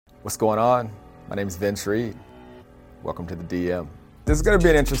What's going on? My name is Vince Reed. Welcome to the DM. This is going to be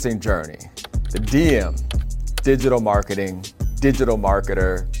an interesting journey. The DM, digital marketing, digital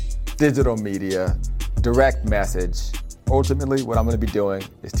marketer, digital media, direct message. Ultimately, what I'm going to be doing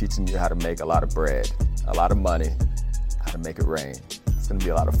is teaching you how to make a lot of bread, a lot of money, how to make it rain. It's going to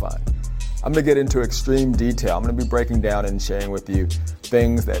be a lot of fun. I'm going to get into extreme detail. I'm going to be breaking down and sharing with you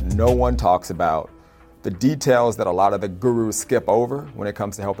things that no one talks about, the details that a lot of the gurus skip over when it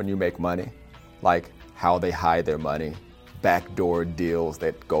comes to helping you make money, like how they hide their money, backdoor deals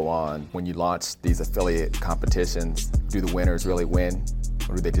that go on when you launch these affiliate competitions. Do the winners really win?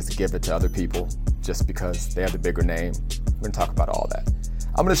 Or do they just give it to other people just because they have the bigger name? We're going to talk about all that.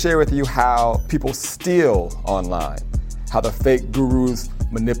 I'm going to share with you how people steal online, how the fake gurus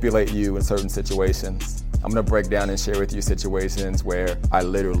manipulate you in certain situations. I'm going to break down and share with you situations where I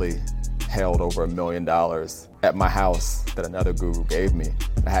literally held over $1 million at my house that another guru gave me.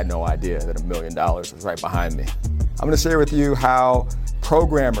 I had no idea that $1 million was right behind me. I'm going to share with you how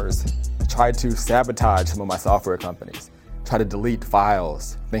programmers tried to sabotage some of my software companies, try to delete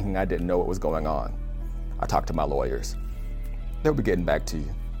files thinking I didn't know what was going on. I talked to my lawyers. They'll be getting back to you.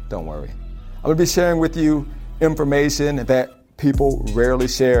 Don't worry. I'm going to be sharing with you information that people rarely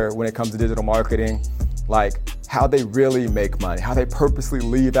share when it comes to digital marketing, like how they really make money, how they purposely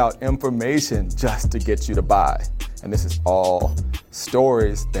leave out information just to get you to buy. And this is all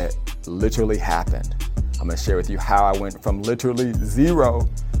stories that literally happened. I'm going to share with you how I went from literally zero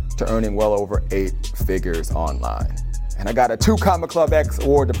to earning well over 8 figures online. And I got a 2 Comma Club X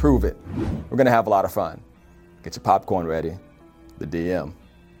award to prove it. We're going to have a lot of fun. Get your popcorn ready. The DM.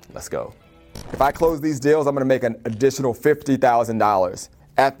 Let's go. If I close these deals, I'm going to make an additional $50,000.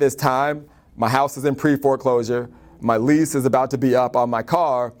 At this time, my house is in pre-foreclosure. My lease is about to be up on my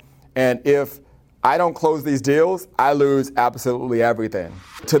car. And if I don't close these deals, I lose absolutely everything.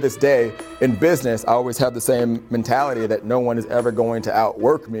 To this day, in business, I always have the same mentality that no one is ever going to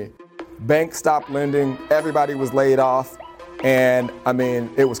outwork me. Banks stopped lending, everybody was laid off, and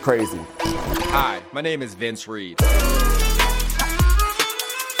it was crazy. Hi, my name is Vince Reed.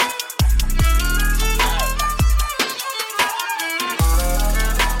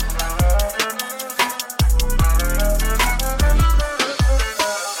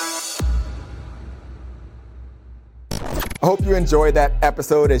 I hope you enjoyed that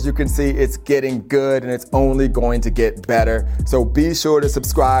episode. As you can see, it's getting good and it's only going to get better. So be sure to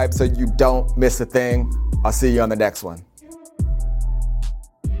subscribe so you don't miss a thing. I'll see you on the next one.